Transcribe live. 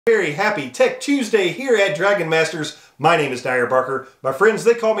Very happy Tech Tuesday here at Dragon Masters. My name is Dyer Barker. My friends,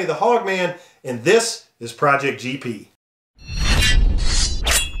 they call me the Hog Man, and this is Project GP.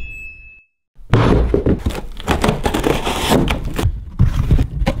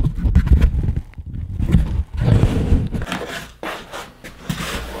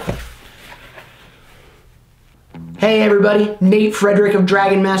 Hey everybody, Nate Frederick of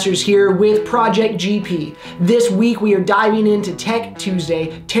Dragon Masters here with Project GP. This week we are diving into Tech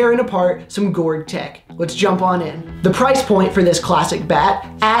Tuesday, tearing apart some Gorg tech. Let's jump on in. The price point for this classic bat,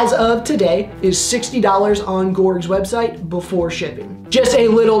 as of today, is $60 on Gorg's website before shipping. Just a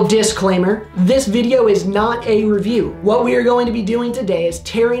little disclaimer, this video is not a review. What we are going to be doing today is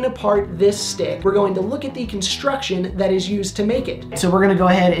tearing apart this stick. We're going to look at the construction that is used to make it. So we're gonna go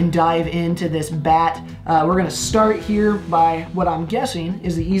ahead and dive into this bat. We're gonna start here by what I'm guessing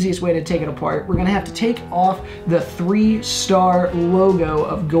is the easiest way to take it apart. We're gonna have to take off the 3-star logo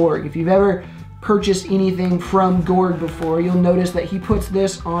of Gorg. If you've ever purchased anything from Gorg before, you'll notice that he puts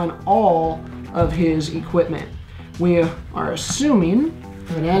this on all of his equipment. We are assuming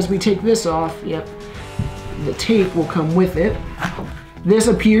that as we take this off, yep, the tape will come with it. This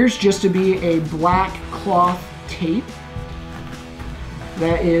appears just to be a black cloth tape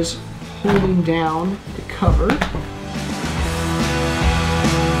that is holding down the cover.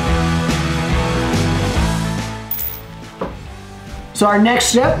 So our next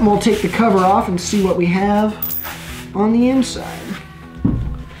step, we'll take the cover off and see what we have on the inside.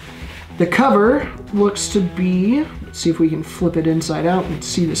 The cover looks to be, let's see if we can flip it inside out and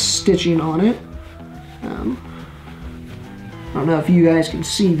see the stitching on it. I don't know if you guys can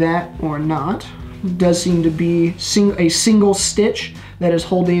see that or not. It does seem to be a single stitch that is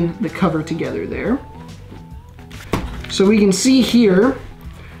holding the cover together there. So we can see here,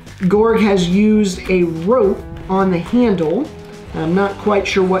 Gorg has used a rope on the handle. I'm not quite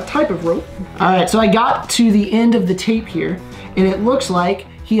sure what type of rope. All right, so I got to the end of the tape here, and it looks like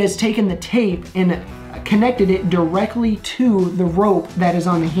he has taken the tape and connected it directly to the rope that is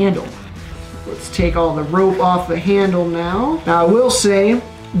on the handle. Let's take all the rope off the handle now. Now I will say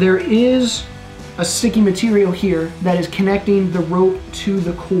there is a sticky material here that is connecting the rope to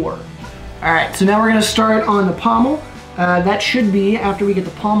the core. All right, so now we're gonna start on the pommel. That should be, after we get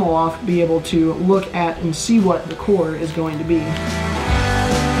the pommel off, be able to look at and see what the core is going to be.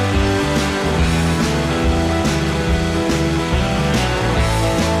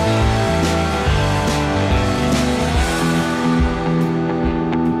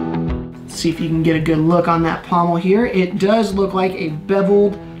 See if you can get a good look on that pommel here. It does look like a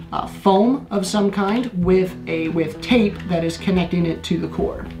beveled foam of some kind with tape that is connecting it to the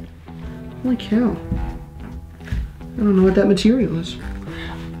core. Holy cow. I don't know what that material is.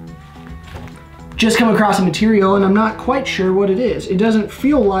 Just come across a material and I'm not quite sure what it is. It doesn't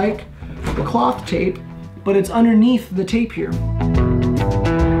feel like the cloth tape, but it's underneath the tape here.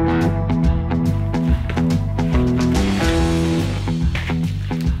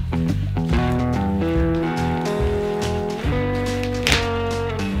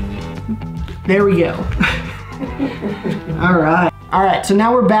 There we go. All right, so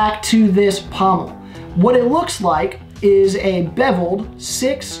now we're back to this pommel. What it looks like is a beveled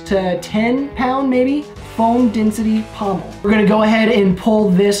 6 to 10 pound maybe foam density pommel. We're gonna go ahead and pull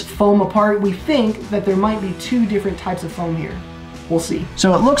this foam apart. We think that there might be 2 different types of foam here. We'll see.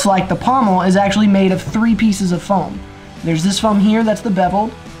 So it looks like the pommel is actually made of 3 pieces of foam. There's this foam here that's the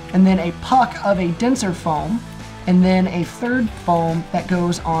beveled, and then a puck of a denser foam, and then a third foam that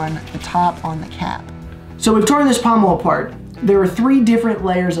goes on the top on the cap. So we've torn this pommel apart. There are 3 different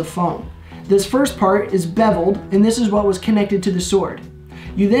layers of foam. This first part is beveled, and this is what was connected to the sword.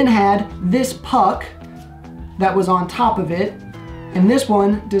 You then had this puck that was on top of it, and this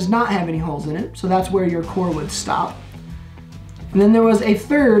one does not have any holes in it, so that's where your core would stop. And then there was a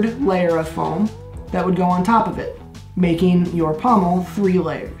third layer of foam that would go on top of it, making your pommel 3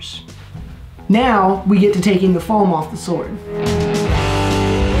 layers. Now we get to taking the foam off the sword.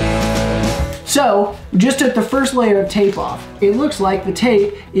 So, just took the first layer of tape off. It looks like the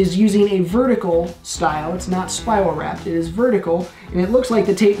tape is using a vertical style. It's not spiral wrapped, it is vertical, and it looks like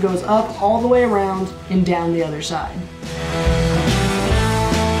the tape goes up all the way around and down the other side.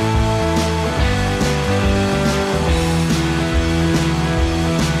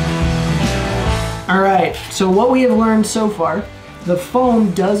 All right, so what we have learned so far, the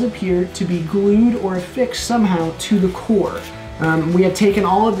foam does appear to be glued or affixed somehow to the core. We have taken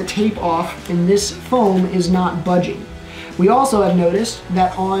all of the tape off and this foam is not budging. We also have noticed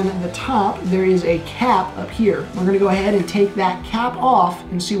that on the top there is a cap up here. We're going to go ahead and take that cap off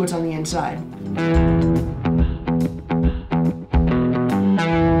and see what's on the inside.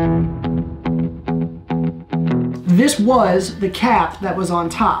 this was the cap that was on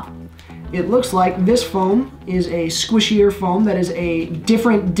top. It looks like this foam is a squishier foam that is a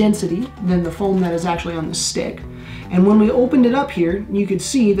different density than the foam that is actually on the stick. And when we opened it up here, you could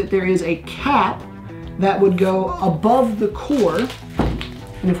see that there is a cap that would go above the core.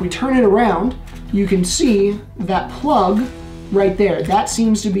 And if we turn it around, you can see that plug right there. That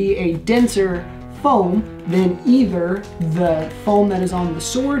seems to be a denser foam than either the foam that is on the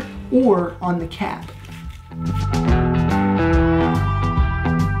sword or on the cap.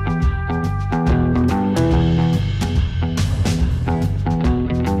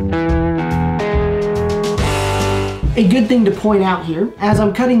 A good thing to point out here, as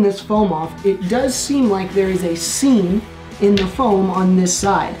I'm cutting this foam off, it does seem like there is a seam in the foam on this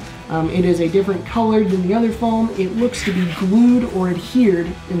side. It is a different color than the other foam. It looks to be glued or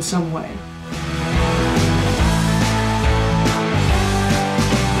adhered in some way.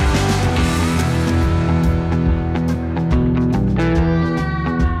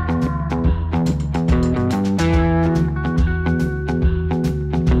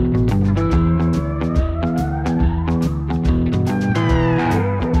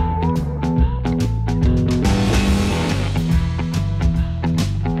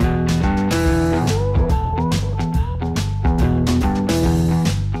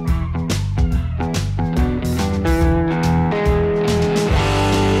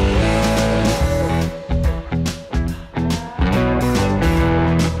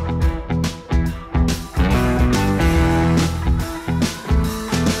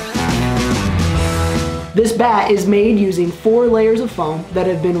 This bat is made using 4 layers of foam that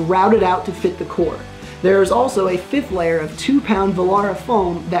have been routed out to fit the core. There is also a 5th layer of 2-pound Volara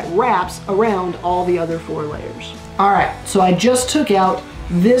foam that wraps around all the other 4 layers. Alright, so I just took out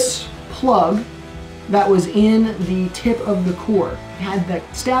this plug that was in the tip of the core. It had the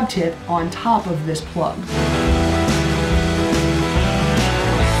stab tip on top of this plug.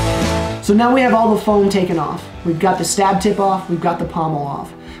 So now we have all the foam taken off. We've got the stab tip off, we've got the pommel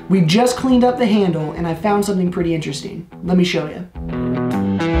off. We just cleaned up the handle and I found something pretty interesting. Let me show you.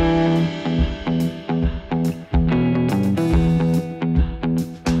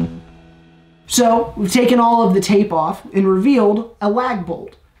 So we've taken all of the tape off and revealed a lag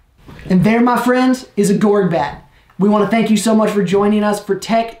bolt. And there, my friends, is a Gorg bat. We want to thank you so much for joining us for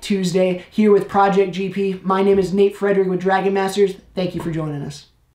Tech Tuesday here with Project GP. My name is Nate Frederick with Dragon Masters. Thank you for joining us.